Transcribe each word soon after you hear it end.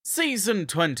Season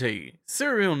 20,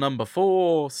 serial number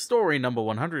 4, story number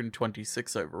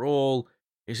 126 overall.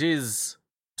 It is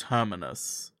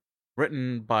Terminus.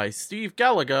 Written by Steve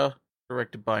Gallagher,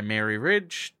 directed by Mary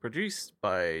Ridge, produced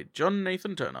by John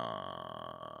Nathan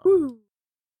Turner. Woo.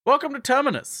 Welcome to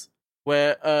Terminus,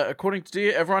 where, according to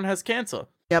Dear, everyone has cancer.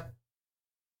 Yep.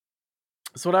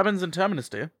 So what happens in Terminus,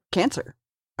 Dear? Cancer.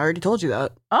 I already told you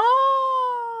that.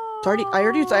 Oh!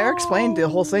 I explained the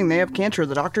whole thing. They have cancer.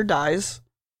 The doctor dies.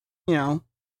 You know,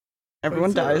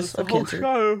 everyone dies of cancer.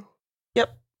 Show.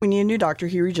 Yep. We need a new doctor.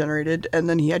 He regenerated, and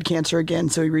then he had cancer again,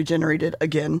 so he regenerated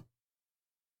again.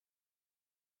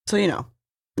 So, you know,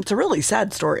 it's a really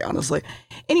sad story, honestly.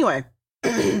 Anyway,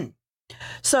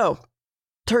 so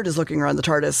Turd is looking around the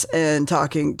TARDIS and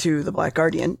talking to the Black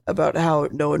Guardian about how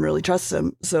no one really trusts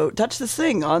him. So touch this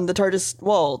thing on the TARDIS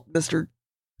wall, Mr.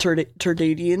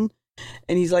 Turdadian.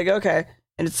 And he's like, okay.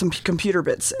 And it's some computer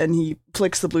bits. And he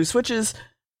flicks the blue switches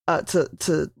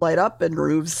to light up and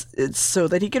removes it so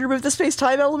that he can remove the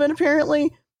space-time element, apparently.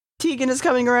 Tegan is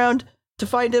coming around to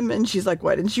find him, and she's like,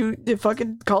 why didn't you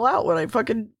fucking call out when I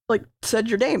fucking, like, said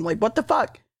your name? Like, what the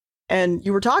fuck? And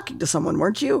you were talking to someone,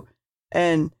 weren't you?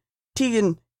 And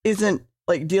Tegan isn't,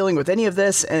 like, dealing with any of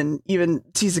this, and even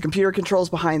sees the computer controls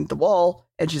behind the wall,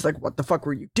 and she's like, what the fuck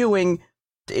were you doing?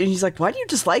 And he's like, why do you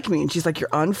dislike me? And she's like, you're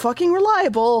unfucking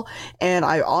reliable, and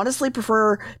I honestly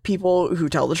prefer people who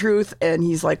tell the truth. And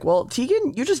he's like, well,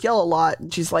 Tegan, you just yell a lot.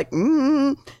 And she's like,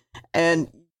 And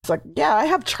he's like, yeah, I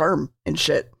have charm and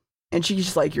shit. And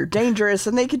she's like, you're dangerous.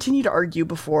 And they continue to argue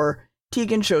before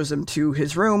Tegan shows him to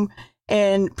his room.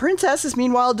 And Princess is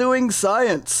meanwhile doing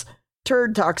science.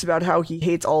 Turd talks about how he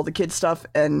hates all the kid stuff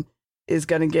and is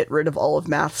going to get rid of all of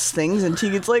Math's things, and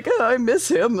Tegan's like, oh, I miss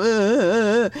him,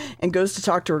 and goes to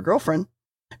talk to her girlfriend.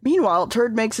 Meanwhile,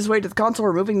 Turd makes his way to the console,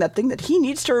 removing that thing that he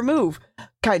needs to remove.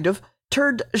 Kind of.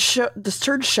 This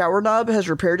Turd's shower knob has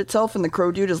repaired itself, and the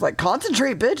crow dude is like,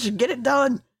 concentrate, bitch, and get it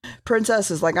done.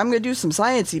 Princess is like, I'm going to do some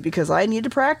sciencey because I need to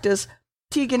practice.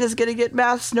 Tegan is going to get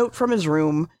Math's note from his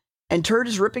room, and Turd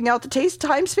is ripping out the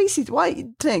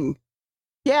time-spacey thing.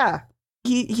 Yeah.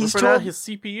 He's ripping told out his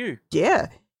CPU. Yeah.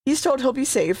 He's told he'll be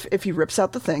safe if he rips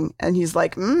out the thing, and he's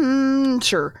like,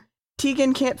 sure.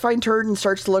 Tegan can't find Turd and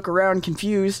starts to look around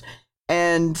confused,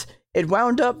 and it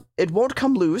won't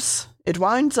come loose. It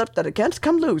winds up that it can't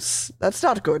come loose. That's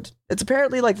not good. It's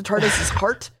apparently like the TARDIS's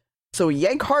heart, so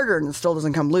yank harder and it still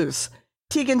doesn't come loose.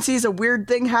 Tegan sees a weird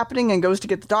thing happening and goes to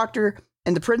get the doctor,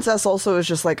 and the princess also is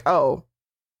just like, oh,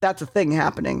 that's a thing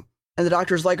happening. And the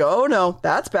doctor's like, oh no,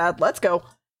 that's bad, let's go.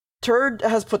 Turd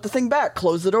has put the thing back,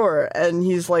 closed the door, and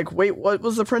he's like, wait, what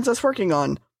was the princess working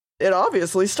on? It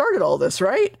obviously started all this,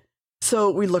 right?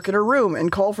 So we look at her room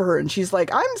and call for her, and she's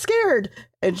like, I'm scared.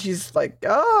 And she's like,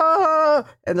 ah.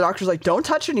 And the doctor's like, don't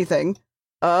touch anything.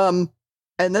 And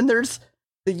then there's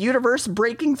the universe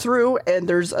breaking through, and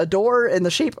there's a door in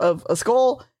the shape of a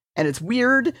skull, and it's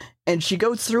weird, and she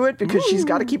goes through it because she's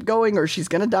got to keep going or she's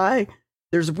gonna die.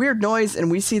 There's a weird noise, and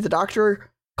we see the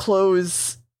doctor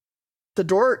the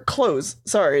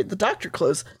doctor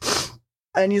close.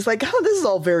 And he's like, oh, this is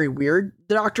all very weird.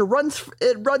 The doctor runs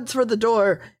for the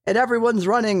door, and everyone's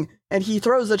running, and he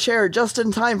throws a chair just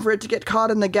in time for it to get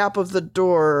caught in the gap of the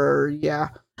door. Yeah.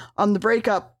 On the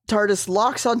breakup, TARDIS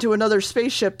locks onto another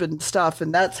spaceship and stuff,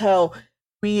 and that's how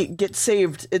we get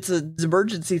saved. It's an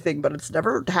emergency thing, but it's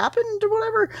never happened or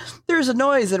whatever. There's a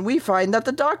noise, and we find that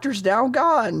the doctor's now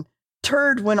gone.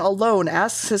 Turd, when alone,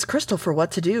 asks his crystal for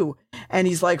what to do, and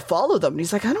he's like, follow them. And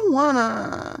he's like, I don't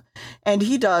wanna. And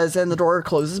he does, and the door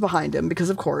closes behind him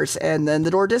because of course, and then the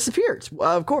door disappears,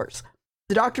 of course.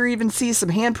 The doctor even sees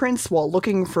some handprints while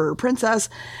looking for Princess,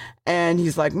 and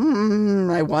he's like,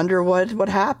 I wonder what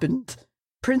happened.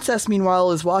 Princess,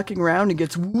 meanwhile, is walking around and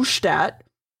gets whooshed at,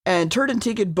 and Turd and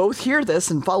Tegan both hear this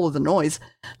and follow the noise.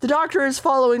 The doctor is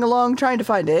following along, trying to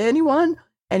find anyone,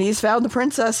 and he's found the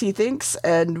princess, he thinks,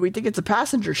 and we think it's a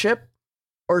passenger ship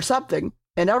or something.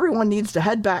 And everyone needs to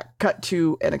head back, cut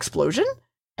to an explosion,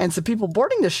 and some people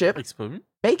boarding the ship,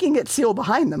 making it seal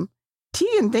behind them.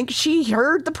 Tegan thinks she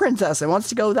heard the princess and wants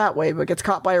to go that way, but gets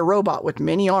caught by a robot with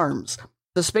many arms.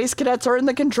 The space cadets are in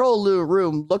the control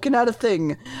room, looking at a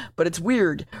thing, but it's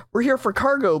weird. We're here for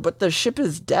cargo, but the ship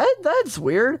is dead? That's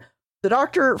weird. The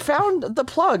doctor found the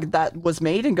plug that was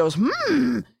made and goes,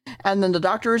 And then the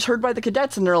doctor is heard by the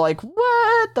cadets, and they're like,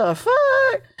 what the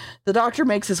fuck? The doctor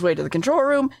makes his way to the control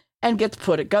room and gets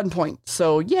put at gunpoint.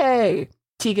 So, yay!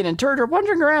 Tegan and Turd are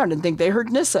wandering around and think they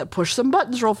heard Nyssa push some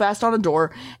buttons real fast on a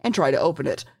door and try to open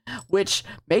it, which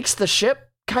makes the ship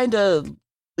kind of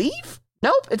leave?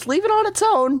 Nope, it's leaving on its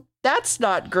own. That's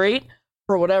not great,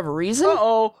 for whatever reason.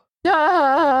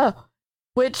 Uh-oh.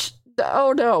 Which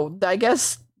oh no, I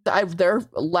guess they're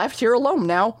left here alone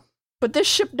now. But this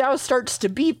ship now starts to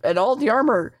beep, and all the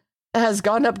armor has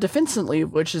gone up defensively,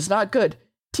 which is not good.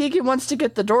 Tegan wants to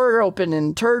get the door open,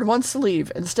 and Turd wants to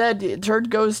leave. Instead, Turd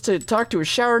goes to talk to his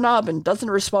shower knob and doesn't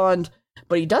respond,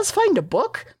 but he does find a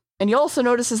book, and he also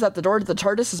notices that the door to the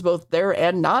TARDIS is both there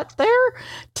and not there.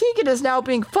 Tegan is now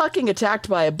being fucking attacked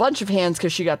by a bunch of hands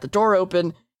because she got the door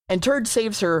open, and Turd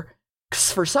saves her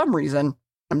for some reason.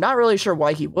 I'm not really sure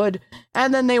why he would.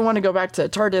 And then they want to go back to the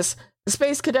TARDIS. The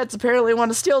space cadets apparently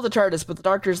want to steal the TARDIS, but the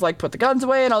Doctor's like, put the guns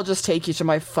away and I'll just take you to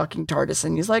my fucking TARDIS.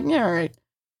 And he's like, yeah, all right.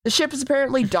 The ship is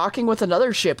apparently docking with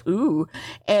another ship. Ooh.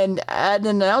 And an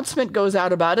announcement goes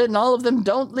out about it, and all of them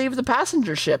don't leave the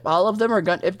passenger ship. All of them are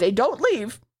going, if they don't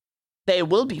leave, they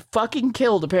will be fucking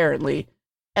killed, apparently.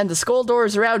 And the skull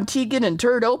doors around Tegan and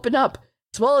Turd open up,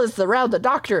 as well as around the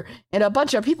Doctor, and a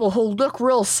bunch of people who look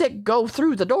real sick go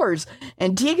through the doors,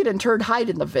 and Tegan and Turd hide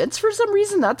in the vents for some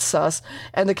reason. That's sus.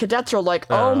 And the cadets are like,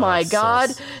 oh my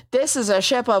god, this is a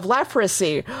ship of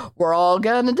leprosy. We're all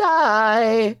gonna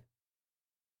die.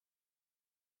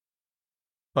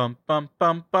 Bum bum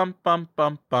bum bum bum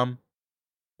bum bum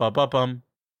bum bum bum.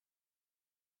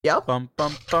 Yep. Bum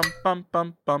bum bum bum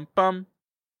bum bum bum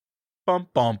bum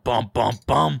bum bum bum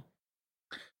bum.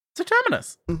 It's a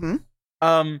terminus. Mm-hmm.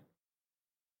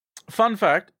 Fun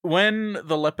fact, when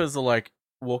the lepers are like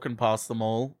walking past them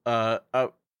all,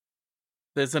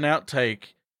 there's an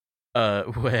outtake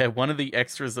where one of the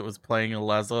extras that was playing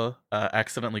Eliza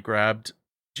accidentally grabbed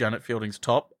Janet Fielding's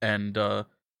top and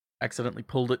accidentally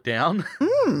pulled it down.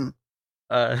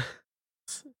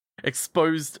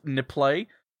 Exposed Niplay,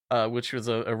 which was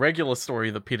a regular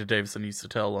story that Peter Davison used to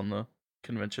tell on the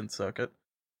convention circuit,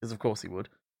 because of course he would.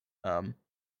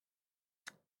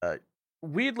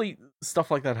 Weirdly,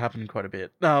 stuff like that happened quite a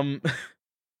bit.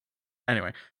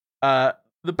 Anyway,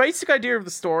 the basic idea of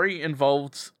the story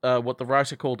involved what the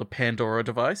writer called a Pandora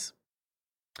device,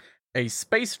 a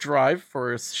space drive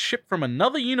for a ship from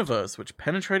another universe which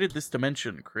penetrated this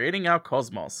dimension, creating our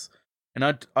cosmos.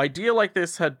 An idea like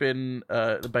this had been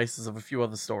the basis of a few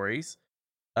other stories,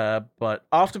 but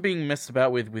after being messed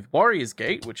about with Warrior's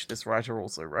Gate, which this writer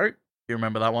also wrote, you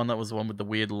remember that one? That was the one with the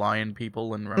weird lion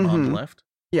people and Ramon left?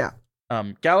 Yeah.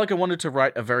 Gallagher wanted to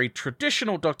write a very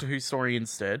traditional Doctor Who story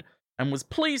instead, and was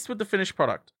pleased with the finished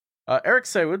product. Eric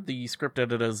Sayward, the script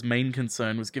editor's main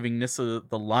concern, was giving Nyssa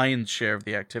the lion's share of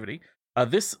the activity.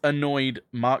 This annoyed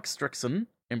Mark Strickson,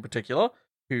 in particular,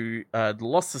 who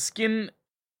lost the skin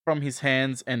from his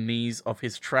hands and knees of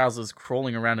his trousers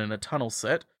crawling around in a tunnel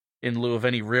set, in lieu of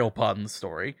any real part in the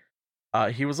story.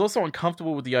 He was also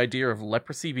uncomfortable with the idea of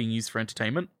leprosy being used for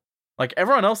entertainment. Like,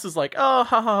 everyone else is like, oh,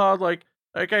 ha ha ha, like,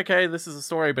 okay, this is a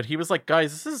story, but he was like,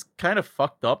 guys, this is kind of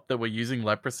fucked up that we're using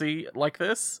leprosy like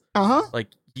this. Like,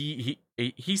 he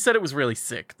said it was really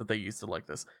sick that they used it like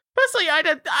this. Personally,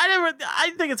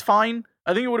 I think it's fine.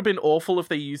 I think it would have been awful if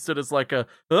they used it as like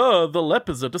the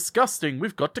lepers are disgusting,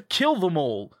 we've got to kill them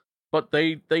all. But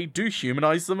they do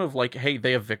humanize them of like, hey,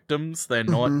 they are victims, they're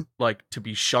not like to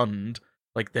be shunned.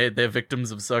 Like, they're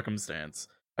victims of circumstance.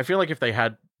 I feel like if they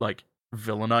had like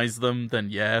villainized them, then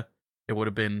yeah, it would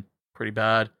have been pretty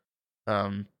bad.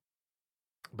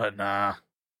 But nah.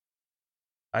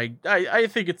 I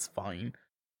think it's fine.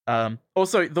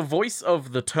 Also, the voice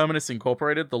of the Terminus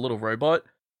Incorporated, the little robot,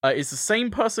 is the same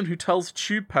person who tells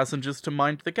tube passengers to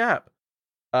mind the gap.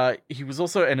 He was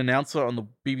also an announcer on the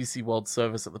BBC World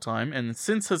Service at the time, and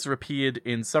since has appeared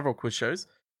in several quiz shows.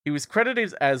 He was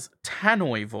credited as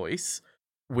Tannoy Voice,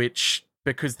 which,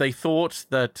 because they thought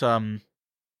that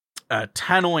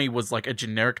Tannoy was like a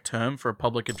generic term for a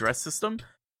public address system.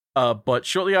 But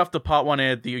shortly after Part 1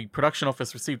 aired, the production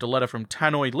office received a letter from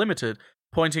Tannoy Limited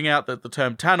pointing out that the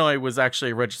term Tannoy was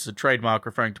actually a registered trademark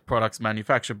referring to products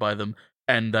manufactured by them,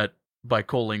 and that by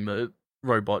calling the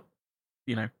robot,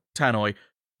 Tannoy,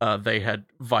 they had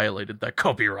violated their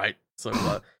copyright.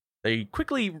 So they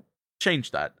quickly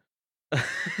changed that.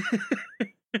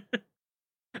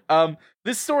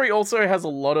 This story also has a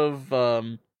lot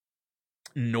of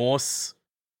Norse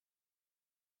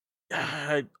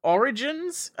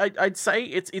origins. I'd say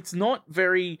it's not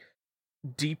very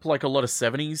deep like a lot of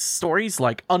 70s stories,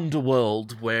 like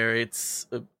Underworld, where it's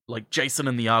like Jason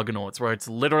and the Argonauts, where it's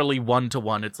literally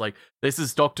one-to-one. It's like, this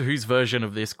is Doctor Who's version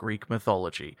of this Greek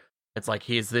mythology. It's like,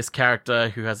 here's this character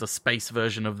who has a space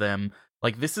version of them.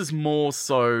 Like, this is more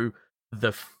so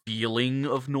the feeling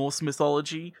of Norse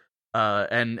mythology,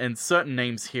 and certain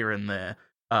names here and there.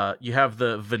 You have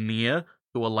the Vanir,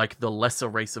 who are like the lesser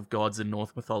race of gods in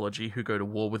Norse mythology who go to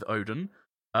war with Odin.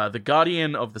 The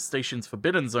guardian of the station's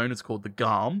forbidden zone is called the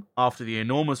Garm, after the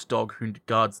enormous dog who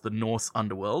guards the Norse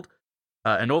underworld.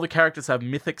 And all the characters have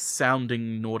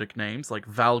mythic-sounding Nordic names, like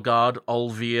Valgard,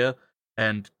 Olvir,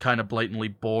 and kind of blatantly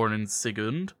Born and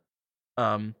Sigund.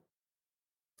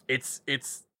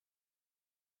 It's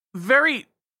very,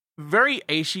 very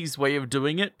 80s way of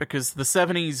doing it, because the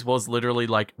 70s was literally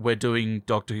like, we're doing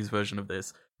Doctor Who's version of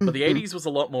this. But the 80s was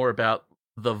a lot more about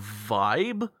the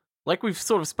vibe, like we've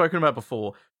sort of spoken about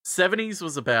before. 70s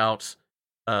was about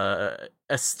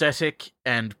aesthetic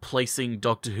and placing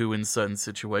Doctor Who in certain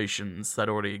situations that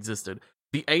already existed.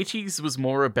 The 80s was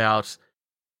more about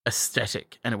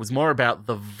aesthetic, and it was more about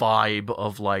the vibe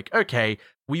of like, okay,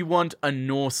 we want a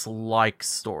Norse-like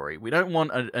story. We don't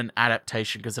want an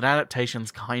adaptation, because an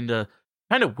adaptation's kind of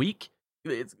weak.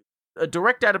 A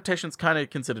direct adaptation's kind of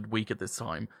considered weak at this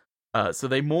time. So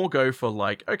they more go for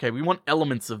like, okay, we want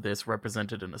elements of this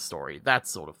represented in a story, that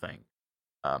sort of thing.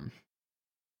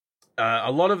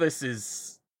 A lot of this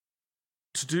is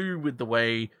to do with the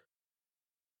way,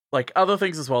 like other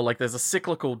things as well, like there's a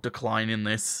cyclical decline in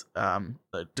this,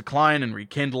 the decline and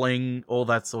rekindling, all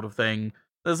that sort of thing.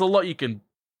 There's a lot you can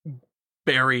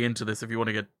bury into this if you want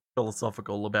to get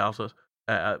philosophical about it,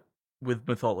 with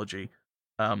mythology.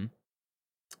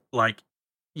 Like,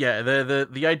 yeah,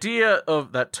 the idea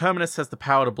of that Terminus has the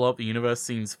power to blow up the universe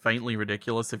seems faintly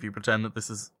ridiculous if you pretend that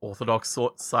this is orthodox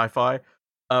sci-fi.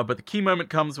 But the key moment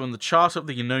comes when the chart of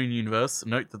the unknown universe,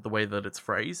 note that the way that it's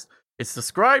phrased, it's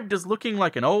described as looking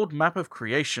like an old map of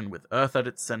creation with Earth at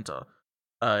its center.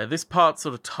 This part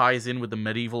sort of ties in with the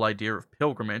medieval idea of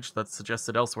pilgrimage that's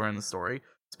suggested elsewhere in the story,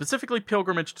 specifically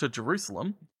pilgrimage to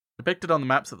Jerusalem, depicted on the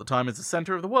maps at the time as the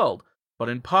center of the world. But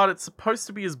in part, it's supposed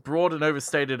to be as broad and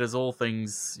overstated as all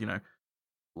things,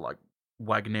 like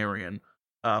Wagnerian.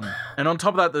 And on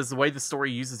top of that, there's the way the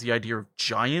story uses the idea of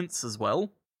giants as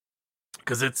well.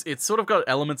 Because it's sort of got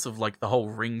elements of, like, the whole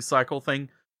ring cycle thing.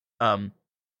 Because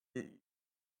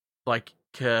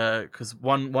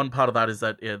one part of that is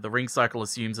that the ring cycle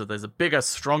assumes that there's a bigger,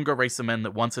 stronger race of men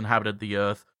that once inhabited the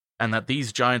Earth, and that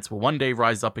these giants will one day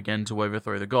rise up again to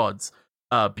overthrow the gods.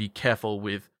 Be careful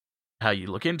with how you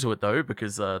look into it, though,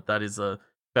 because that is a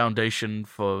foundation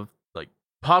for, like,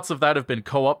 parts of that have been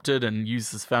co-opted and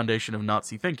used as foundation of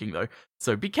Nazi thinking, though.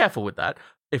 So be careful with that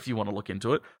if you want to look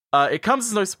into it. It comes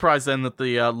as no surprise then that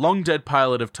the long-dead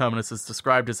pilot of Terminus is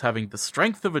described as having the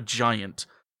strength of a giant.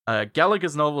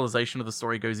 Gallagher's novelization of the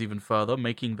story goes even further,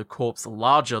 making the corpse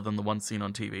larger than the one seen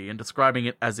on TV, and describing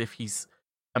it as if he's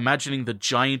imagining the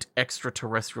giant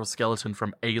extraterrestrial skeleton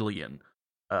from Alien.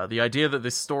 The idea that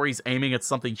this story's aiming at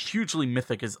something hugely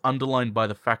mythic is underlined by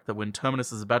the fact that when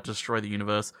Terminus is about to destroy the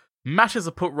universe, matters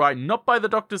are put right not by the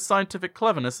Doctor's scientific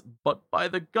cleverness, but by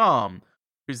the Garm,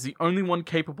 who's the only one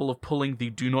capable of pulling the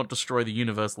do not destroy the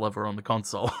universe lever on the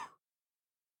console.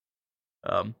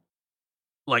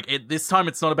 This time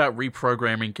it's not about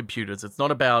reprogramming computers, it's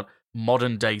not about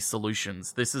modern day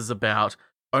solutions. This is about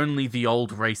only the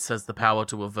old race has the power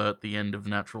to avert the end of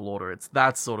natural order. It's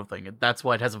that sort of thing. That's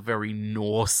why it has a very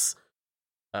Norse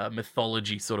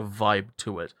mythology sort of vibe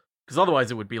to it. Because otherwise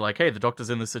it would be like, hey, the Doctor's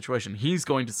in this situation, he's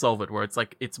going to solve it, where it's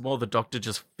like, it's more the Doctor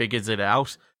just figures it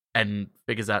out and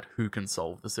figures out who can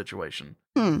solve the situation.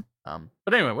 But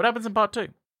anyway, what happens in part 2?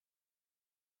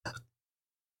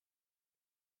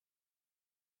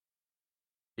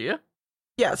 Yeah?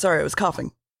 Yeah, sorry, I was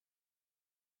coughing.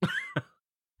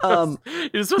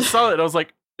 It was so silent. I was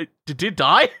like, did it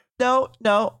die?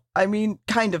 No. I mean,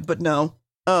 kind of, but no.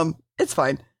 It's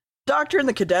fine. Doctor and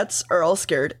the cadets are all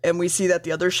scared, and we see that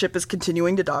the other ship is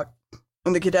continuing to dock.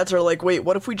 And the cadets are like, wait,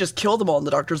 what if we just kill them all? And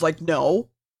the Doctor's like, no.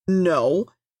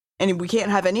 And we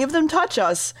can't have any of them touch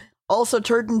us. Also,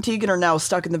 Turd and Tegan are now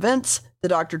stuck in the vents. The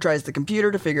Doctor tries the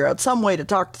computer to figure out some way to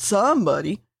talk to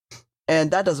somebody,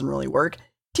 and that doesn't really work.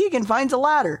 Tegan finds a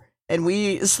ladder, and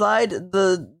we slide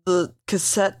the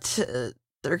cassette,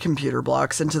 their computer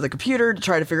blocks into the computer to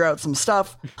try to figure out some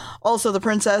stuff. Also, the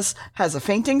princess has a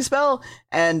fainting spell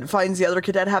and finds the other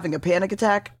cadet having a panic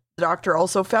attack. The Doctor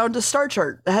also found a star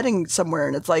chart heading somewhere,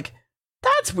 and it's like,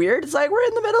 that's weird. It's like we're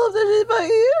in the middle of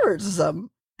the universe or something.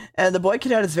 And the boy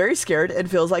cadet is very scared and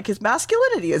feels like his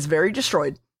masculinity is very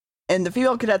destroyed. And the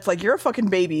female cadet's like, you're a fucking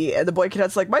baby. And the boy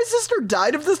cadet's like, my sister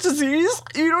died of this disease?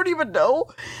 You don't even know?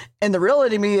 And the real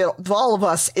enemy of all of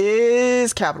us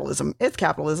is capitalism. It's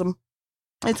capitalism.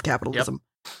 Yep.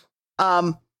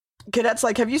 Cadet's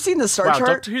like, have you seen the star chart?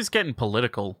 Doctor Who's getting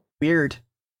political. Weird.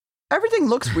 Everything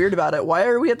looks weird about it. Why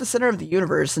are we at the center of the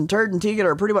universe? And Turd and Tegan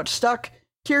are pretty much stuck.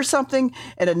 Hear something,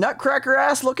 and a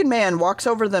nutcracker-ass looking man walks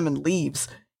over them and leaves.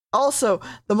 Also,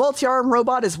 the multi-arm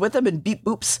robot is with him and beep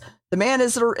boops. The man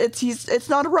it's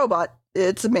not a robot,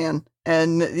 it's a man.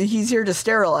 And he's here to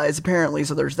sterilize, apparently,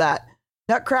 so there's that.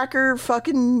 Nutcracker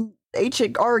fucking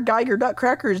H.R. Geiger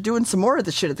Nutcracker is doing some more of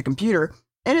the shit at the computer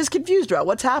and is confused about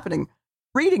what's happening.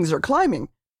 Readings are climbing.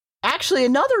 Actually,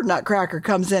 another Nutcracker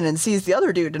comes in and sees the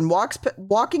other dude and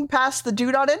walking past the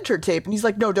dude on enter tape, and he's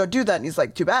like, no, don't do that. And he's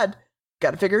like, too bad.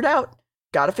 Gotta figure it out.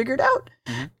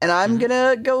 Mm-hmm. And I'm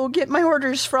gonna go get my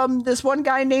orders from this one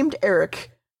guy named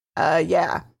Eric.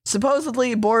 Yeah.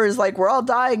 Supposedly, Bohr is like, we're all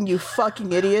dying, you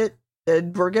fucking idiot.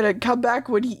 And we're gonna come back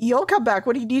when he'll come back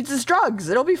when he needs his drugs.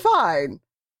 It'll be fine.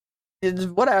 It's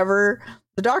whatever.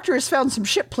 The doctor has found some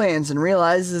ship plans and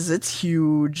realizes it's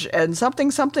huge. And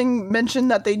something mentioned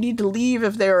that they need to leave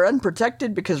if they are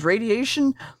unprotected because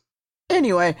radiation.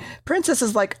 Anyway, Princess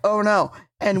is like, oh no.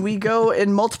 And we go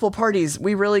in multiple parties.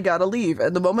 We really gotta leave.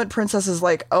 And the moment Princess is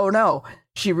like, oh no,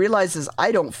 she realizes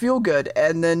I don't feel good.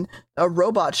 And then a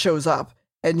robot shows up.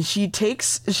 And she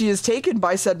is taken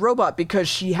by said robot because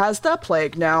she has the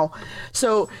plague now.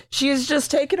 So she is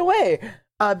just taken away.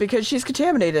 Because she's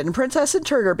contaminated, and Princess and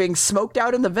Turd are being smoked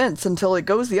out in the vents until it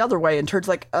goes the other way, and Turd's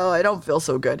like, oh, I don't feel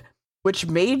so good. Which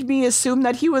made me assume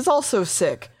that he was also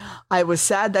sick. I was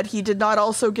sad that he did not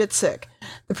also get sick.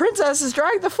 The princess is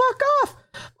dragged the fuck off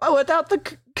without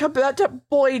the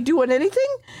boy doing anything,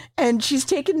 and she's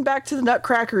taken back to the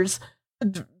Nutcrackers,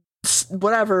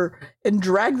 whatever, and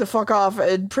dragged the fuck off,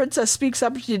 and Princess speaks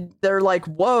up, they're like,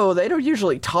 whoa, they don't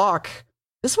usually talk.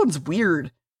 This one's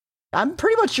weird. I'm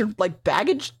pretty much your, like,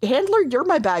 baggage handler. You're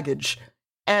my baggage.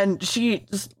 And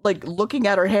she's, like, looking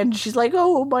at her hand. She's like,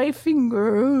 oh, my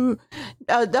finger.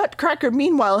 Nutcracker,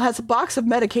 meanwhile, has a box of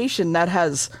medication that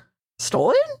has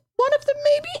stolen one of them,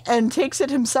 maybe? And takes it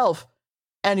himself.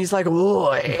 And he's like,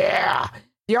 oh, yeah.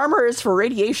 The armor is for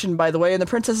radiation, by the way. And the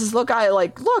princess is, look, I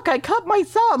cut my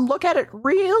thumb. Look at it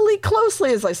really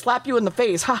closely as I slap you in the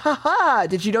face. Ha, ha, ha.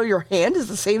 Did you know your hand is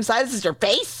the same size as your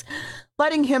face?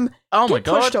 Letting him get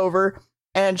pushed over,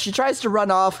 and she tries to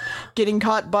run off, getting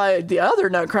caught by the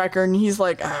other Nutcracker, and he's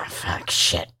like, fuck,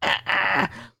 shit.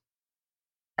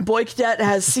 Boy Cadet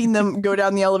has seen them go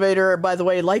down the elevator, by the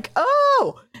way, like,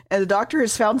 oh! And the doctor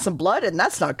has found some blood, and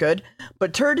that's not good.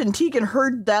 But Turd and Tegan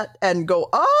heard that and go,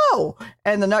 oh!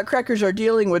 And the Nutcrackers are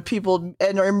dealing with people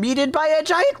and are meted by a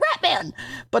giant rat man.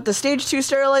 But the stage 2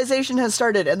 sterilization has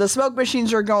started, and the smoke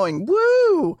machines are going.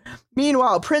 Woo!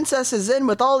 Meanwhile, Princess is in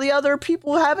with all the other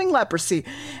people having leprosy.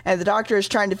 And the doctor is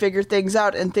trying to figure things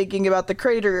out and thinking about the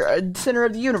crater of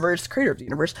the universe.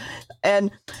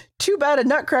 And too bad a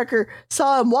Nutcracker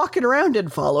saw him walking around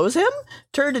and follows him.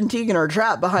 Turd and Tegan are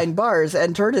trapped behind bars,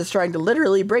 and Turd is trying to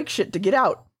literally break shit to get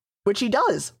out. Which he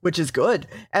does, which is good.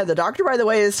 And the doctor, by the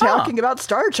way, is talking about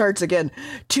star charts again.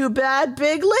 Too bad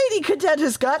Big Lady Cadet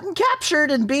has gotten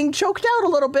captured and being choked out a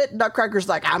little bit. Nutcracker's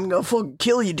like, I'm gonna fucking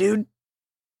kill you, dude.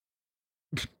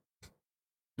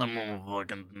 I'm gonna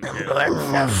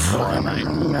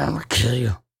kill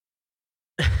you.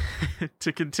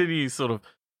 To continue sort of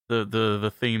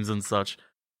the themes and such,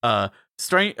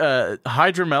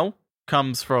 hydromel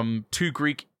comes from two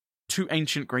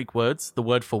ancient Greek words, the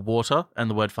word for water and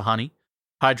the word for honey.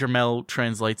 Hydromel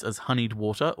translates as honeyed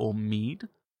water or mead,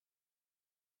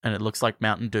 and it looks like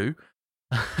Mountain Dew.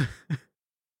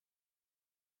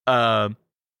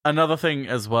 Another thing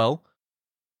as well,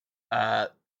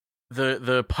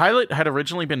 the pilot had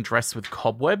originally been dressed with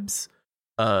cobwebs,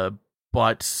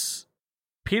 but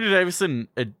Peter Davison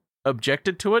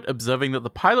objected to it, observing that the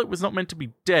pilot was not meant to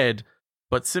be dead,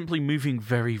 but simply moving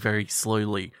very, very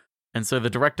slowly. And so the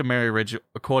director, Mary Ridge,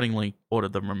 accordingly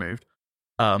ordered them removed.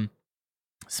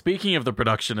 Speaking of the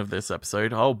production of this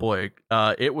episode, oh boy,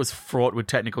 it was fraught with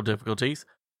technical difficulties,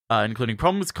 including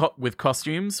problems with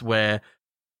costumes, where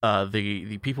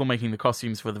the people making the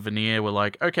costumes for the veneer were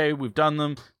like, okay, we've done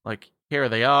them, like, here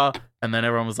they are. And then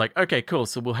everyone was like, okay, cool,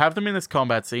 so we'll have them in this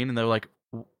combat scene. And they were like,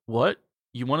 what?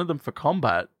 You wanted them for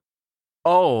combat?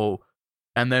 Oh.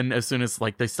 And then as soon as,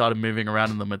 like, they started moving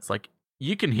around in them, it's like,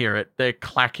 you can hear it. They're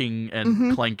clacking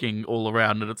and clanking all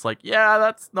around, and it's like, yeah,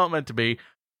 that's not meant to be.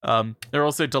 There are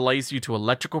also delays due to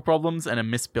electrical problems and a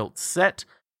misbuilt set.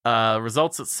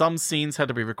 Results that some scenes had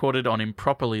to be recorded on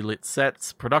improperly lit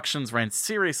sets. Productions ran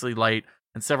seriously late,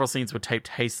 and several scenes were taped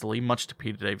hastily, much to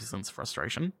Peter Davison's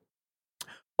frustration.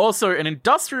 Also, an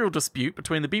industrial dispute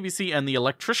between the BBC and the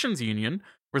Electricians Union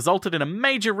resulted in a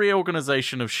major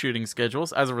reorganization of shooting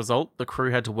schedules. As a result, the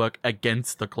crew had to work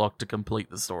against the clock to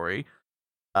complete the story.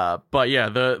 But yeah,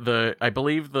 I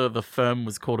believe the firm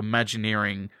was called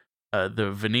Imagineering.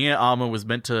 The veneer armor was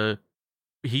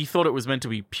he thought it was meant to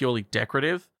be purely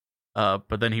decorative,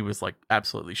 but then he was like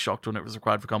absolutely shocked when it was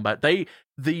required for combat. The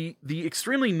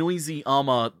extremely noisy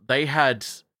armor, they had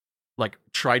like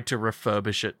tried to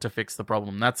refurbish it to fix the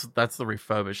problem. That's the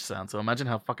refurbished sound. So imagine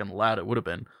how fucking loud it would have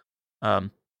been.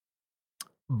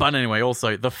 But anyway,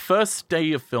 also, the first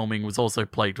day of filming was also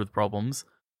plagued with problems.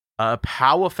 A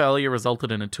power failure resulted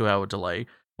in a 2-hour delay.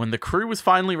 When the crew was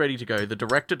finally ready to go, the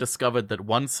director discovered that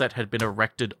one set had been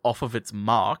erected off of its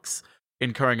marks,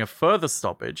 incurring a further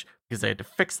stoppage because they had to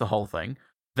fix the whole thing.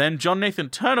 Then John Nathan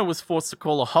Turner was forced to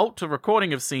call a halt to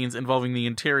recording of scenes involving the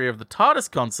interior of the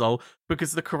TARDIS console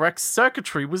because the correct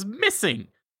circuitry was missing.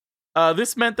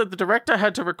 This meant that the director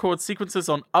had to record sequences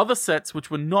on other sets which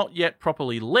were not yet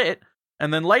properly lit,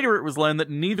 and then later it was learned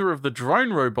that neither of the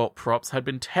drone robot props had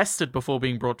been tested before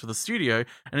being brought to the studio,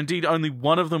 and indeed only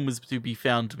one of them was to be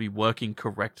found to be working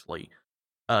correctly.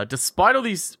 Despite all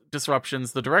these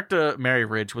disruptions, the director, Mary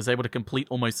Ridge, was able to complete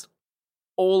almost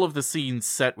all of the scenes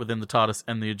set within the TARDIS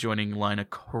and the adjoining liner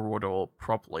corridor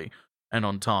properly and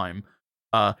on time.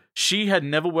 She had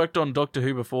never worked on Doctor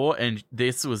Who before, and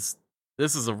this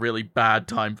is a really bad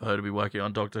time for her to be working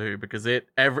on Doctor Who because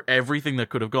everything that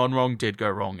could have gone wrong did go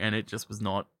wrong, and it just was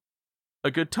not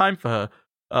a good time for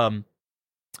her.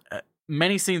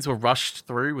 Many scenes were rushed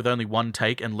through with only one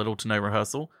take and little to no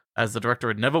rehearsal, as the director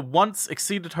had never once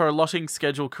exceeded her allotting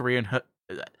schedule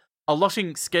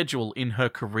in her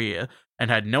career and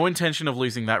had no intention of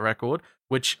losing that record,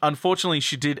 which unfortunately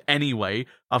she did anyway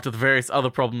after the various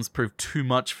other problems proved too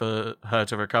much for her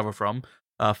to recover from,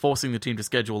 forcing the team to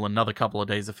schedule another couple of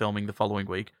days of filming the following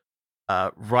week,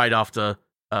 right after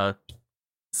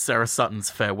Sarah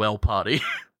Sutton's farewell party.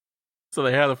 So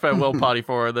they had a farewell party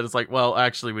for her that it's like, well,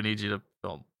 actually, we need you to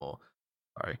film more.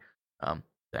 Sorry.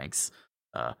 Thanks.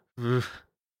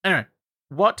 Anyway,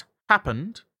 what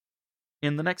happened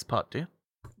in the next part, dear?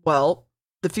 Well,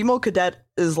 the female cadet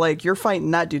is like, you're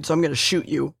fighting that dude, so I'm going to shoot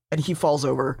you. And he falls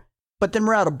over. But then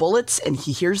we're out of bullets, and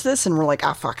he hears this, and we're like,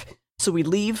 ah, fuck. So we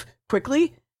leave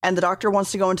quickly, and the doctor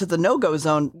wants to go into the no-go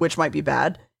zone, which might be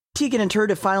bad. Tegan and Turd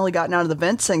have finally gotten out of the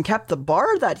vents and kept the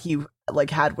bar that he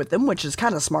had with him, which is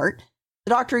kind of smart.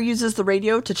 The doctor uses the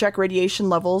radio to check radiation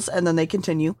levels, and then they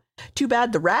continue. Too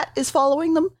bad the rat is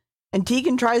following them, and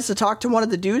Tegan tries to talk to one of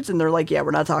the dudes, and they're like, yeah,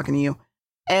 we're not talking to you.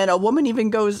 And a woman even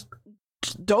goes,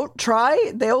 don't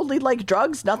try. They only like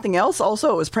drugs, nothing else.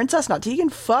 Also, it was Princess, not Tegan.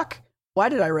 Fuck. Why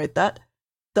did I write that?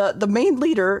 The main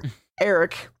leader,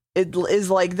 Eric, is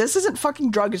like, this isn't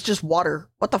fucking drug, it's just water.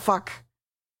 What the fuck?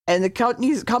 And the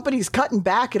company's cutting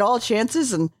back at all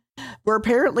chances, and we're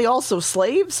apparently also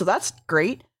slaves, so that's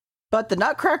great. But the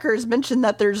Nutcrackers mentioned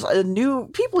that there's a new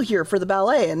people here for the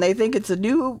ballet, and they think it's a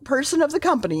new person of the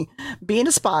company being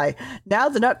a spy. Now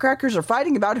the Nutcrackers are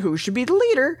fighting about who should be the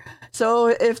leader. So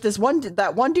if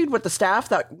that one dude with the staff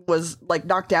that was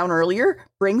knocked down earlier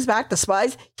brings back the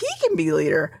spies, he can be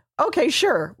leader. Okay,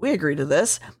 sure, we agree to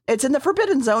this. It's in the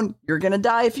Forbidden Zone. You're gonna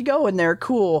die if you go in there.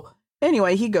 Cool.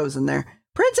 Anyway, he goes in there.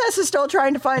 Princess is still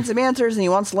trying to find some answers, and he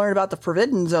wants to learn about the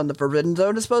Forbidden Zone. The Forbidden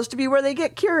Zone is supposed to be where they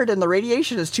get cured, and the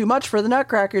radiation is too much for the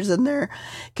Nutcrackers in there.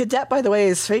 Cadet, by the way,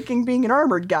 is faking being an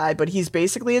armored guy, but he's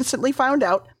basically instantly found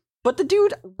out. But the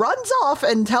dude runs off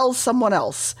and tells someone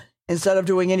else, instead of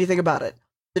doing anything about it.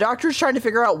 The doctor's trying to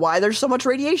figure out why there's so much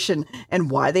radiation,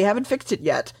 and why they haven't fixed it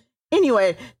yet.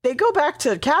 Anyway, they go back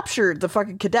to capture the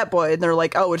fucking cadet boy, and they're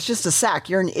like, oh, it's just a sack,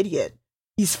 you're an idiot.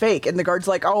 He's fake. And the guard's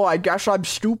like, oh, I guess I'm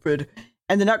stupid.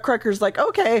 And the Nutcracker's like,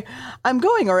 okay, I'm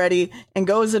going already, and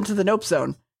goes into the nope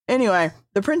zone. Anyway,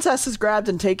 the princess is grabbed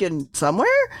and taken somewhere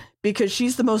because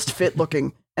she's the most fit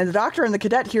looking. And the doctor and the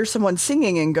cadet hear someone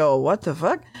singing and go, what the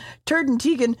fuck? Turd and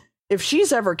Tegan, if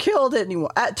she's ever killed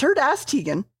anyone, Turd asked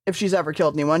Tegan if she's ever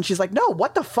killed anyone. She's like, no,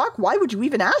 what the fuck? Why would you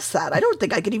even ask that? I don't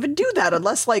think I could even do that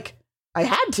unless, I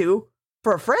had to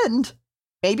for a friend.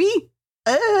 Maybe?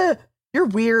 You're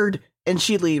weird. And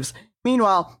she leaves.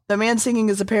 Meanwhile, the man singing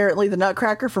is apparently the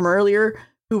Nutcracker from earlier,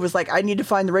 who was like, I need to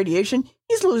find the radiation.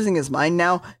 He's losing his mind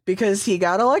now because he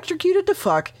got electrocuted to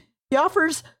fuck.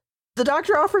 The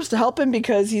doctor offers to help him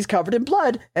because he's covered in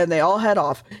blood, and they all head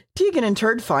off. Tegan and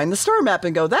Turd find the star map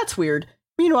and go, that's weird.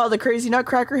 Meanwhile, the crazy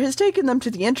Nutcracker has taken them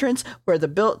to the entrance where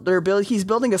he's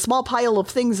building a small pile of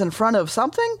things in front of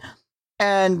something.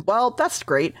 And, well, that's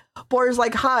great. Boyer's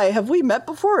like, hi, have we met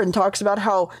before? And talks about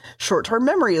how short-term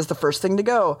memory is the first thing to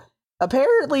go.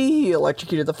 Apparently, he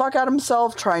electrocuted the fuck out of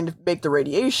himself, trying to make the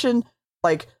radiation,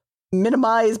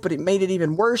 minimize, but it made it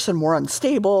even worse and more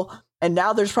unstable. And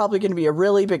now there's probably going to be a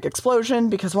really big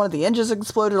explosion because one of the engines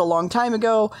exploded a long time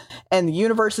ago, and the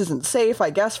universe isn't safe,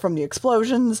 I guess, from the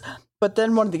explosions. But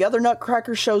then one of the other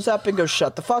Nutcrackers shows up and goes,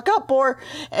 shut the fuck up, Boar.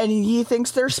 And he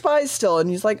thinks they're spies still. And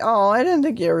he's like, oh, I didn't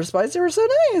think you were spies. They were so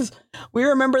nice. We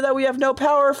remember that we have no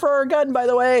power for our gun, by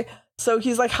the way. So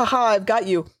he's like, haha, I've got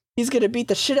you. He's going to beat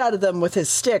the shit out of them with his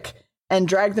stick and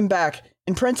drag them back.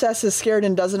 And Princess is scared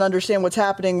and doesn't understand what's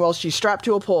happening while she's strapped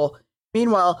to a pole.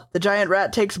 Meanwhile, the giant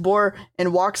rat takes Boar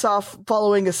and walks off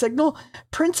following a signal.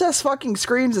 Princess fucking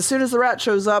screams as soon as the rat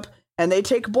shows up, and they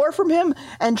take Boar from him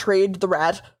and trade the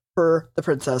rat for the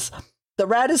princess. The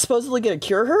rat is supposedly going to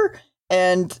cure her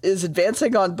and is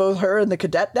advancing on both her and the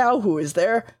cadet now, who is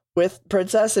there with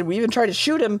Princess, and we even try to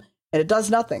shoot him, and it does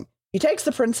nothing. He takes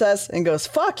the princess and goes,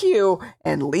 "Fuck you,"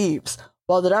 and leaves.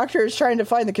 While the doctor is trying to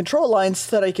find the control lines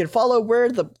so that he can follow where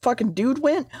the fucking dude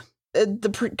went,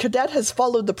 the cadet has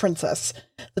followed the princess.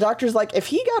 The doctor's like, if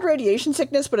he got radiation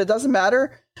sickness, but it doesn't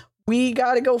matter, we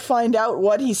gotta go find out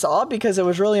what he saw because it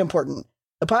was really important.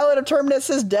 The pilot of Terminus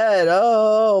is dead.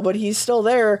 Oh, but he's still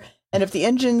there. And if the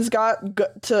engines got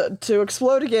to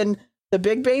explode again, the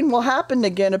Big Bang will happen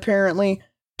again, apparently.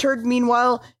 Turd,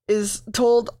 meanwhile, is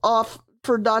told off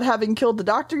for not having killed the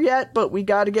doctor yet, but we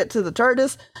gotta get to the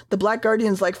TARDIS. The Black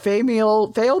Guardian's like, fail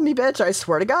me, bitch, I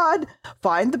swear to God.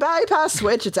 Find the bypass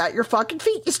switch, it's at your fucking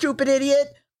feet, you stupid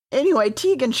idiot. Anyway,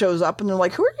 Tegan shows up, and they're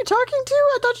like, who are you talking to?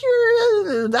 I thought you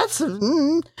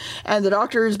were, And the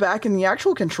doctor is back in the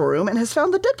actual control room and has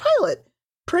found the dead pilot.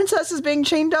 Princess is being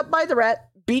chained up by the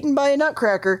rat, beaten by a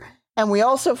nutcracker, and we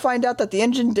also find out that the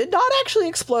engine did not actually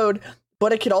explode,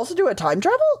 but it could also do a time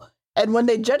travel? And when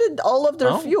they jetted all of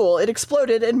their fuel, it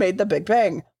exploded and made the Big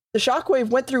Bang. The shockwave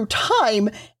went through time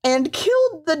and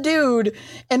killed the dude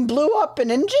and blew up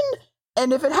an engine.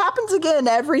 And if it happens again,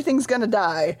 everything's gonna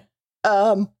die.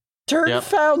 Turd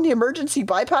found the emergency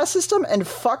bypass system and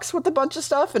fucks with a bunch of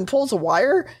stuff and pulls a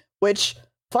wire, which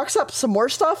fucks up some more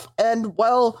stuff. And,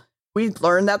 well, we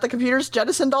learned that the computers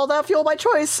jettisoned all that fuel by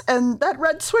choice, and that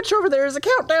red switch over there is a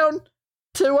countdown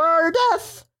to our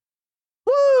death.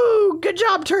 Woo! Good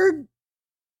job, Turd.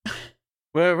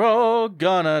 We're all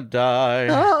gonna die.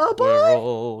 Oh, boy. We're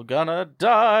all gonna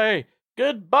die.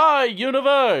 Goodbye,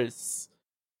 universe.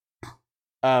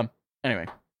 Anyway.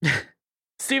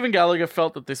 Stephen Gallagher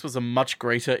felt that this was a much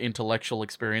greater intellectual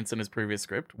experience than his previous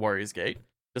script, Warriors Gate,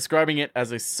 describing it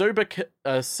as a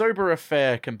sober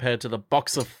affair compared to the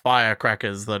box of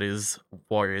firecrackers that is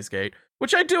Warriors Gate,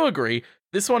 which I do agree.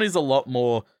 This one is a lot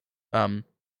more,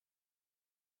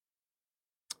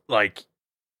 like,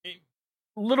 a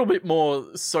little bit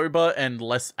more sober and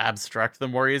less abstract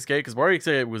than Warriors Gate, because Warriors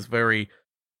Gate was very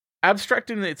abstract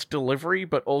in its delivery,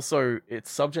 but also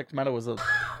its subject matter was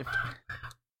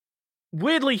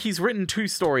weirdly, he's written 2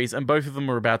 stories, and both of them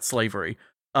are about slavery.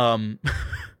 But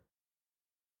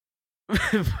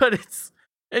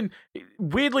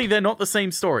weirdly, they're not the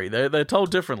same story. They're told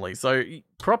differently, so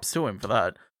props to him for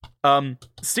that.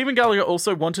 Stephen Gallagher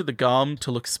also wanted the Garm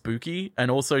to look spooky, and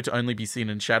also to only be seen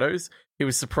in shadows. He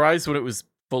was surprised when it was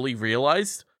fully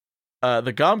realized.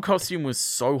 The Garm costume was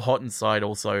so hot inside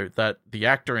also that the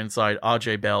actor inside,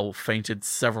 RJ Bell, fainted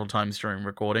several times during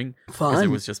recording. Because it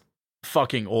was just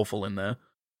fucking awful in there.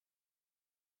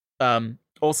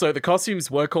 Also, the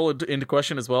costumes were called into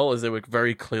question as well, as they were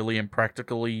very clearly and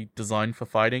practically designed for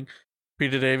fighting.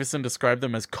 Peter Davison described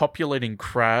them as copulating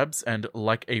crabs and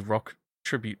like a rock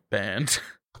tribute band.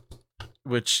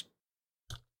 Which,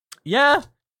 yeah,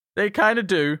 they kind of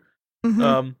do.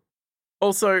 Mm-hmm.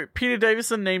 Also, Peter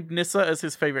Davison named Nyssa as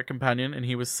his favorite companion, and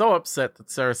he was so upset that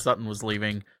Sarah Sutton was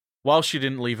leaving, while she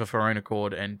didn't leave of her own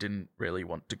accord and didn't really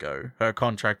want to go. Her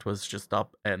contract was just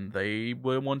up, and they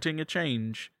were wanting a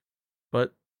change.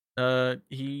 But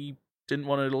he didn't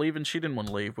want her to leave, and she didn't want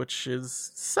to leave, which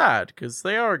is sad, because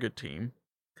they are a good team.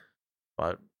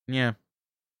 But, yeah.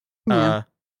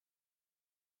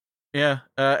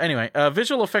 Anyway,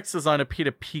 visual effects designer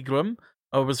Peter Pegram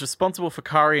was responsible for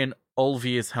Kari and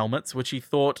Olvir's helmets, which he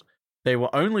thought they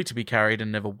were only to be carried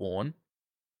and never worn.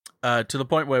 To the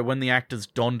point where when the actors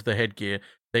donned the headgear,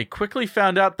 they quickly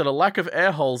found out that a lack of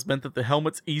air holes meant that the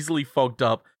helmets easily fogged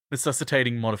up,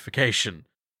 necessitating modification.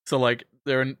 So, like,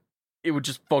 it would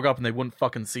just fog up and they wouldn't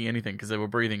fucking see anything because they were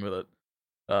breathing with it.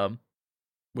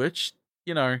 Which,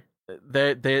 you know,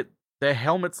 their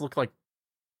helmets look like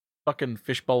fucking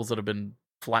fish bowls that have been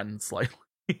flattened slightly.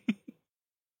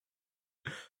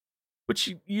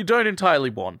 Which you don't entirely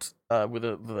want with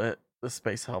the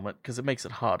space helmet, because it makes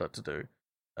it harder to do.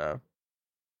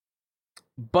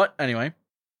 But anyway,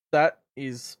 that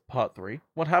is part 3.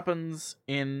 What happens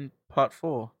in part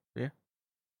 4? Yeah.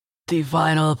 The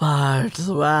final part.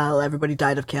 Well, everybody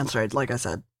died of cancer, like I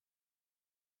said.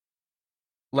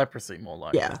 Leprosy, more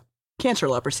likely. Yeah. Cancer,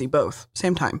 leprosy, both.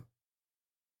 Same time.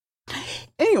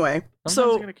 Anyway,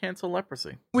 Sometimes you're going to cancel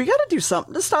leprosy. We gotta do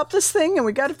something to stop this thing, and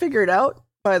we gotta figure it out,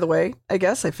 by the way. I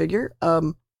figure.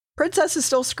 Princess is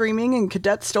still screaming, and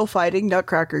Cadet's still fighting,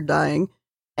 Nutcracker dying.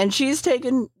 And she's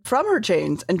taken from her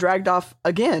chains and dragged off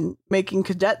again, making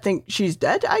Cadet think she's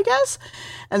dead, I guess.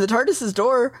 And the TARDIS's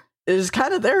door is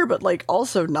kind of there, but like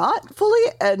also not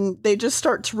fully, and they just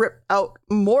start to rip out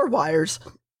more wires.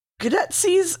 Cadet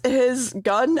sees his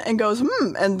gun and goes,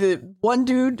 and the one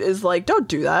dude is like, don't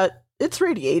do that. It's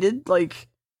radiated. Like,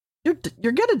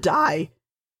 you're gonna die.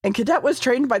 And Cadet was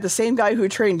trained by the same guy who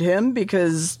trained him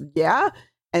because,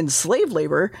 and slave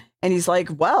labor. And he's like,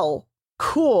 well,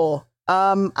 cool.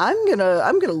 I'm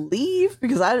gonna leave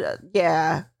because I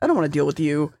don't want to deal with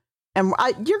you. And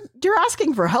you're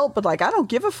asking for help, but like, I don't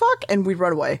give a fuck. And we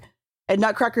run away. And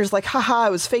Nutcracker's like, haha, I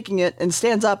was faking it, and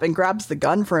stands up and grabs the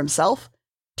gun for himself.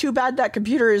 Too bad that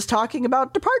computer is talking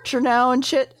about departure now and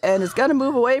shit, and is gonna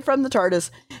move away from the TARDIS.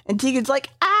 And Tegan's like,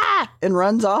 and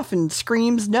runs off and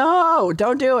screams, no,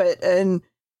 don't do it. And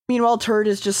meanwhile, Turd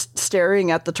is just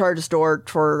staring at the TARDIS door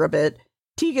for a bit.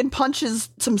 Tegan punches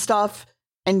some stuff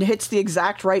and hits the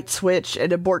exact right switch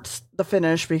and aborts the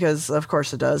finish because, of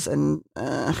course, it does. And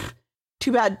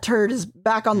too bad Turd is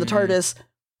back on the TARDIS.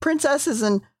 Princess is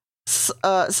in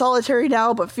solitary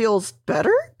now, but feels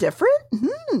better? Different?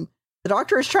 The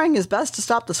Doctor is trying his best to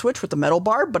stop the switch with the metal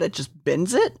bar, but it just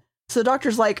bends it. So the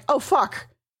Doctor's like, oh, fuck.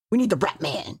 We need the Rat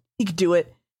Man. He could do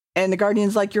it. And the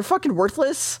Guardian's like, you're fucking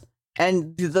worthless.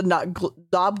 And the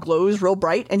knob glows real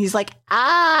bright. And he's like,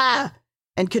 ah.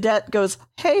 And Cadet goes,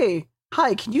 hey,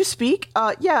 hi, can you speak?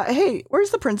 Yeah, hey,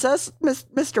 where's the princess,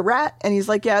 Mr. Rat? And he's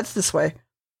like, yeah, it's this way.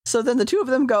 So then the two of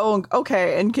them go,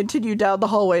 okay, and continue down the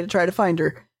hallway to try to find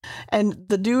her. And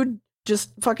the dude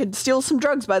just fucking steals some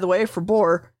drugs, by the way, for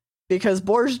Boar. Because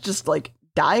Boar's just, like,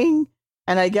 dying.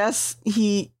 And I guess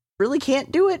he really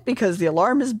can't do it because the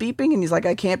alarm is beeping. And he's like,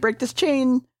 I can't break this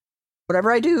chain.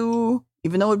 Whatever I do,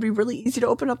 even though it'd be really easy to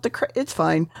open up it's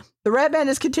fine. The Rat Man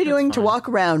is continuing to walk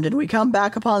around. And we come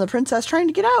back upon the princess trying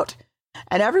to get out.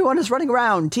 And everyone is running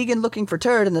around. Tegan looking for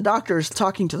Turd. And the Doctor's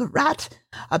talking to the rat.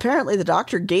 Apparently the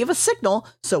Doctor gave a signal.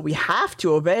 So we have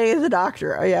to obey the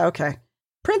Doctor. Oh, yeah, okay.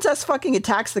 Princess fucking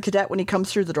attacks the Cadet when he comes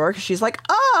through the door. Because she's like,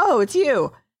 oh, it's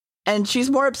you. And she's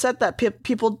more upset that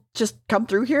people just come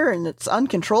through here and it's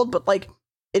uncontrolled, but like,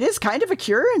 it is kind of a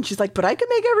cure. And she's like, but I could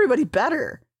make everybody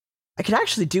better. I could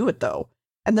actually do it though.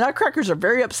 And the Nutcrackers are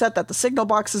very upset that the signal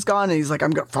box is gone. And he's like, I'm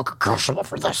going to fucking crush them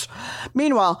for this.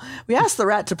 Meanwhile, we ask the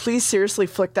rat to please seriously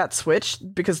flick that switch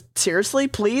because seriously,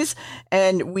 please.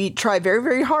 And we try very,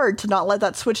 very hard to not let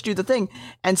that switch do the thing.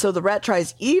 And so the rat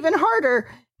tries even harder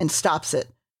and stops it.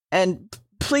 And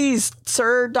please,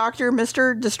 sir, Doctor,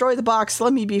 Mr., destroy the box.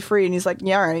 Let me be free. And he's like,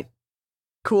 yeah, all right.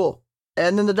 Cool.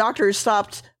 And then the Doctor is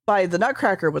stopped by the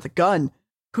Nutcracker with a gun,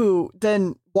 who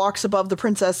then walks above the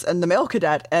princess and the male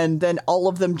cadet, and then all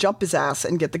of them jump his ass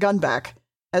and get the gun back.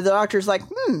 And the Doctor's like,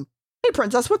 hey,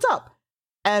 princess, what's up?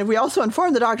 And we also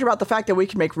inform the Doctor about the fact that we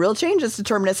can make real changes to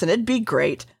Terminus, and it'd be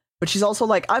great. But she's also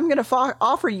like, I'm going to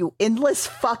offer you endless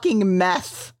fucking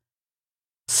meth.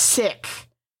 Sick.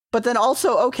 But then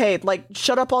also, okay, like,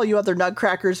 shut up all you other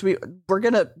Nutcrackers. We're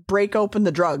going to break open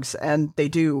the drugs. And they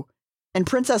do. And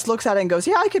Princess looks at it and goes,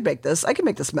 yeah, I could make this. I can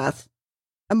make this meth.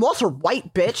 I'm Walter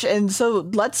White, bitch. And so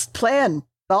let's plan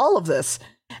all of this.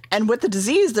 And with the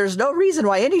disease, there's no reason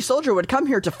why any soldier would come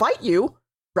here to fight you,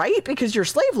 right? Because you're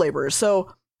slave laborers.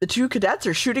 So the two cadets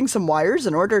are shooting some wires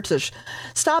in order to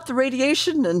stop the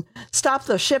radiation and stop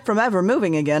the ship from ever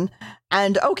moving again.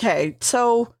 And okay,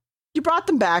 so you brought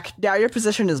them back. Now your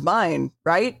position is mine,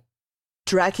 right?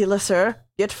 Dracula, sir.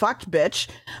 Get fucked, bitch.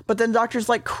 But then the Doctor's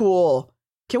like, cool.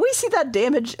 Can we see that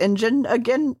damage engine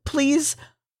again, please?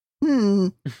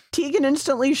 Tegan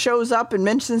instantly shows up and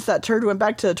mentions that Turd went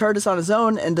back to the TARDIS on his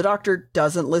own, and the Doctor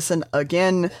doesn't listen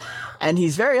again. And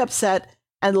he's very upset.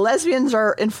 And the lesbians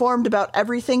are informed about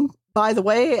everything, by the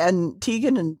way, and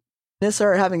Tegan and Nyssa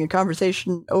are having a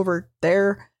conversation over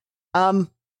there.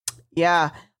 Yeah.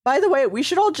 By the way, we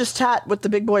should all just chat with the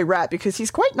big boy rat because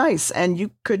he's quite nice, and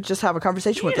you could just have a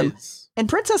conversation with him. And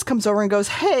Princess comes over and goes,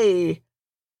 hey,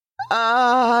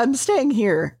 I'm staying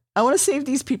here. I want to save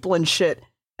these people and shit.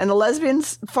 And the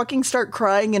lesbians fucking start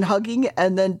crying and hugging,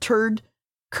 and then Turd,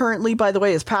 currently, by the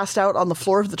way, is passed out on the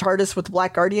floor of the TARDIS with the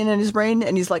Black Guardian in his brain,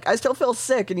 and he's like, I still feel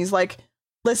sick. And he's like,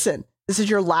 listen, this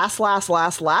is your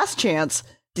last chance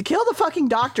to kill the fucking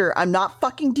Doctor. I'm not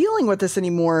fucking dealing with this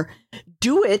anymore.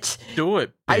 Do it. Do it,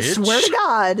 bitch. I swear to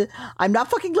God, I'm not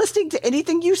fucking listening to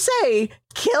anything you say.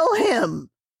 Kill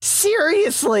him.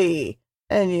 Seriously.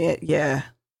 And yeah.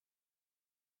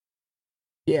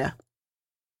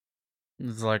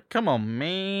 It's like, come on,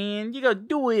 man. You gotta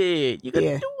do it. You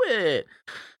gotta do it.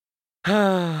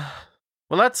 Well,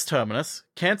 that's Terminus.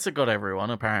 Cancer got everyone,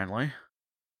 apparently.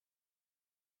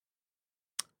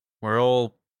 We're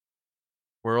all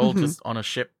just on a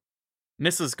ship.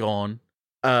 Nissa's gone.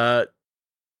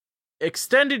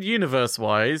 Extended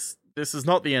universe-wise, this is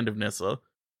not the end of Nyssa.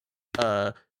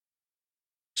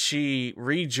 she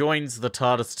rejoins the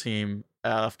TARDIS team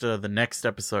after the next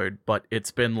episode, but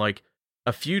it's been like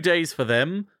a few days for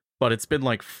them, but it's been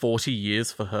like 40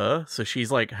 years for her. So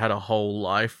she's like had a whole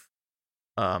life.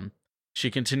 She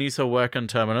continues her work on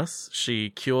Terminus. She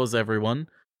cures everyone.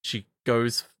 She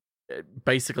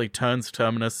basically turns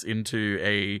Terminus into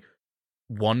a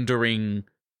wandering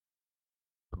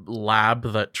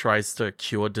lab that tries to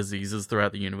cure diseases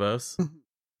throughout the universe.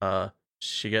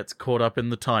 She gets caught up in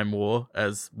the Time War,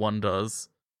 as one does.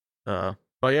 But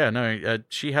yeah, no,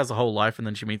 she has a whole life, and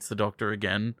then she meets the Doctor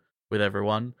again with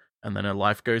everyone, and then her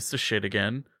life goes to shit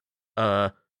again.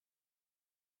 I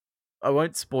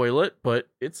won't spoil it, but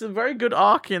it's a very good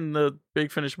arc in the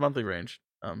Big Finish monthly range.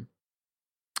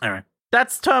 Anyway,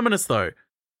 that's Terminus though.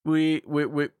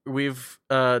 We've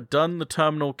done the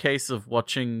terminal case of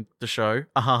watching the show.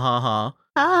 What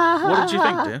did you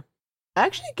think, dear? I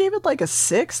actually gave it like a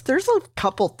 6. There's a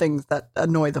couple things that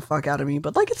annoy the fuck out of me,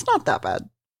 but like it's not that bad.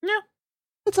 Yeah,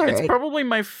 it's alright. It's probably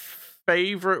my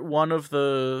favorite one of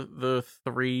the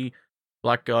 3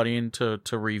 Black Guardian to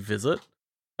revisit.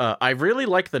 I really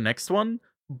like the next one,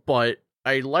 but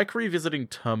I like revisiting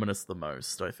Terminus the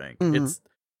most, I think. Mm-hmm.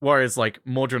 Whereas like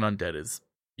Mordrin Undead is,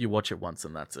 you watch it once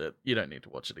and that's it. You don't need to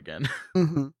watch it again.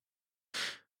 Mm-hmm.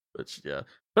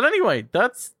 But anyway,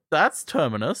 that's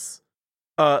Terminus.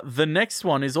 The next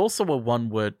one is also a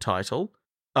one-word title.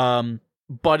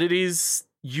 But it is,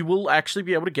 you will actually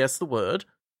be able to guess the word.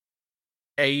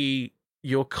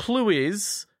 Your clue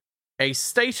is a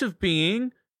state of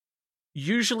being,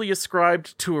 usually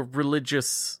ascribed to a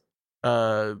religious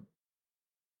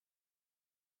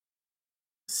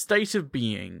state of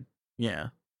being. Yeah.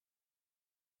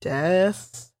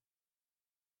 Death.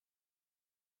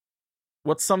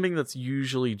 What's something that's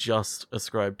usually just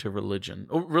ascribed to religion?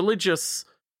 Or religious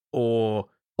or...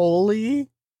 Holy?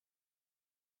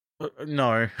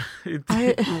 No.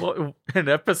 An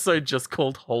episode just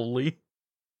called Holy.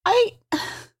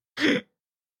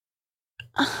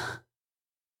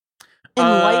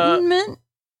 Enlightenment?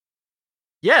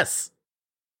 Yes.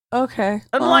 Okay.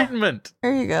 Enlightenment.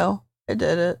 There you go. I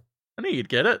did it. I knew you'd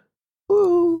get it.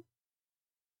 Woo.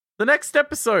 The next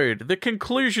episode, the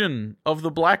conclusion of the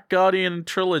Black Guardian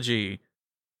trilogy,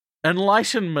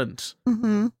 Enlightenment.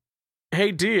 Mm-hmm.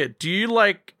 Hey, dear, do you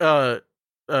like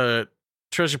Treasure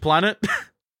Planet?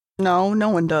 No, no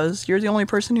one does. You're the only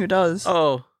person who does.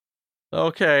 Oh,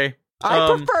 okay.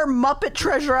 I prefer Muppet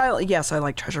Treasure Island. Yes, I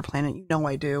like Treasure Planet. You know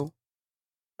I do.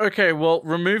 Okay, well,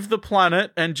 remove the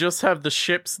planet and just have the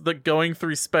ships that going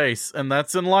through space, and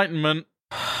that's Enlightenment.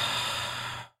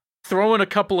 Throw in a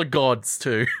couple of gods,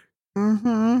 too.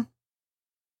 Mm-hmm.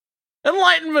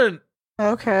 Enlightenment!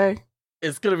 Okay.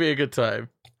 It's gonna be a good time.